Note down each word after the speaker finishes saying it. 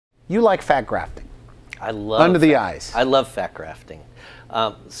You like fat grafting. I love under the eyes. I love fat grafting.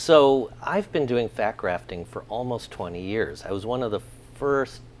 So I've been doing fat grafting for almost 20 years. I was one of the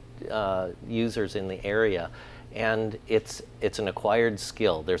first users in the area, and it's an acquired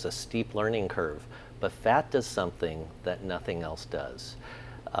skill. There's a steep learning curve, but fat does something that nothing else does.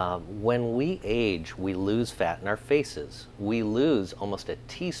 When we age, we lose fat in our faces. We lose almost a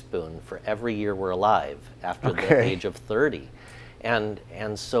teaspoon for every year we're alive after the age of 30. And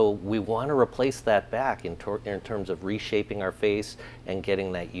so we want to replace that back in terms of reshaping our face and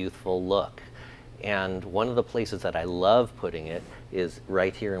getting that youthful look. And one of the places that I love putting it is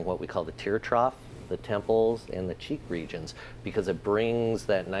right here in what we call the tear trough, the temples and the cheek regions, because it brings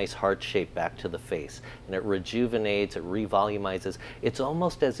that nice heart shape back to the face, and it rejuvenates, it revolumizes. It's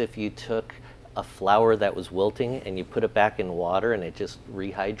almost as if you took a flower that was wilting and you put it back in water and it just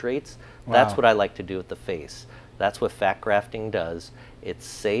rehydrates. Wow. That's what I like to do with the face. That's what fat grafting does. It's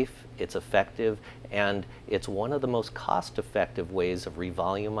safe, it's effective, and it's one of the most cost-effective ways of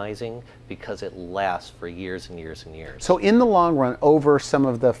revolumizing because it lasts for years and years and years. So in the long run, over some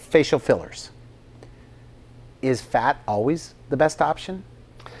of the facial fillers, is fat always the best option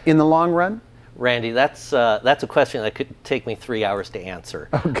in the long run? Randy, that's a question that could take me 3 hours to answer.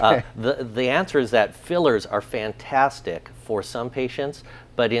 Okay. The answer is that fillers are fantastic for some patients,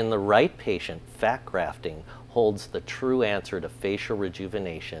 but in the right patient, fat grafting holds the true answer to facial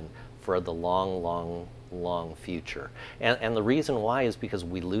rejuvenation for the long, long, long future. And the reason why is because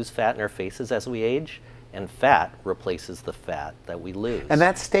we lose fat in our faces as we age, and fat replaces the fat that we lose. And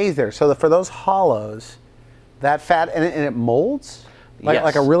that stays there. So for those hollows, that fat, and it molds?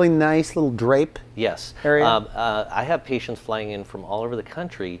 Like a really nice little drape area? I have patients flying in from all over the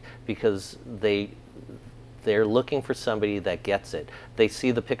country because they're looking for somebody that gets it. They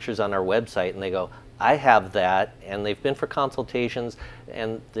see the pictures on our website and they go, I have that, and they've been for consultations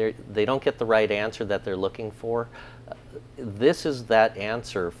and they don't get the right answer that they're looking for. This is that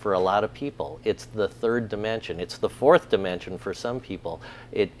answer for a lot of people. It's the third dimension. It's the fourth dimension for some people.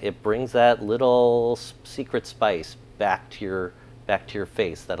 It brings that little secret spice back to your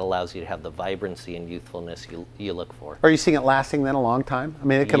face that allows you to have the vibrancy and youthfulness you look for. Are you seeing it lasting then a long time? I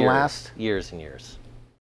mean, it can last years and years.